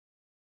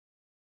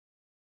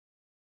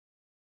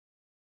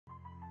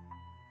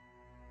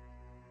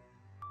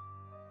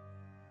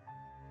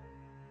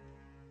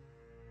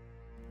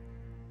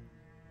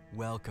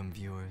Welcome,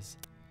 viewers.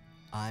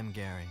 I'm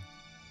Garry,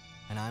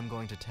 and I'm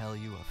going to tell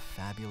you a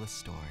fabulous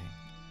story.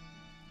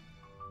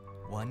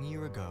 1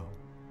 year ago,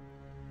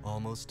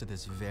 almost to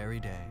this very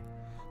day,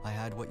 I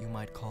had what you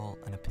might call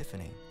an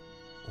epiphany,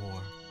 or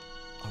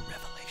a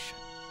revelation.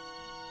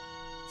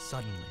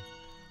 Suddenly,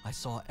 I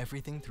saw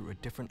everything through a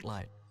different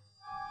light.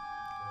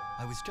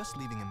 I was just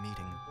leaving a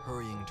meeting,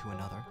 hurrying to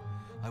another.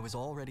 I was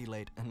already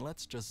late, and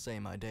let's just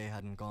say my day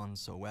hadn't gone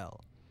so well.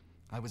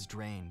 I was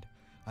drained.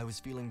 I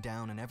was feeling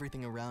down, and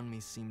everything around me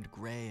seemed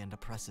gray and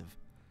oppressive.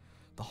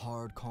 The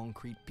hard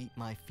concrete beat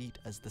my feet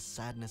as the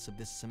sadness of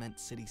this cement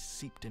city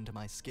seeped into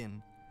my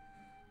skin.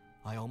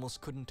 I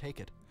almost couldn't take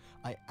it.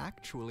 I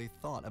actually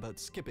thought about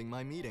skipping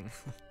my meeting.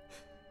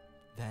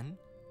 Then,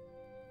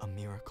 a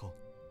miracle.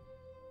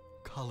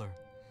 Color.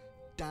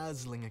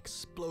 Dazzling,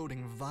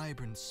 exploding,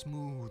 vibrant,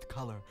 smooth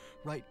color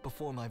right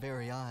before my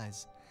very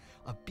eyes.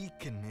 A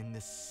beacon in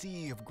this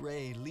sea of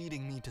gray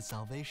leading me to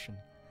salvation.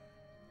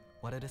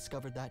 What I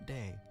discovered that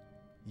day,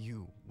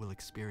 you will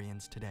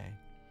experience today.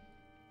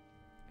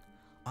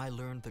 I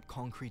learned that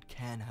concrete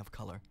can have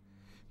color,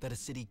 that a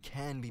city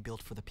can be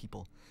built for the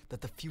people,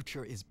 that the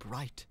future is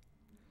bright.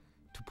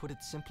 To put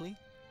it simply,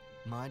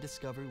 my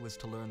discovery was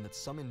to learn that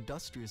some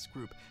industrious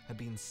group had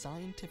been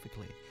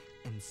scientifically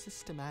and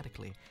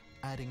systematically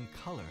adding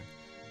color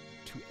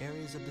to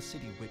areas of the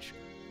city which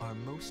are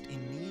most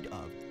in need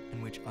of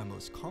and which are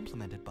most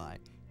complemented by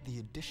the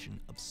addition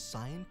of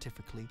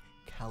scientifically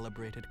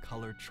calibrated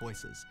color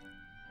choices.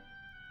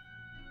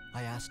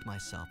 I asked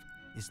myself,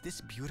 is this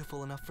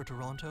beautiful enough for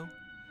Toronto?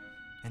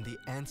 And the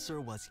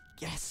answer was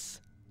yes!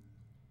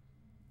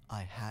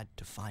 I had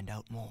to find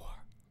out more.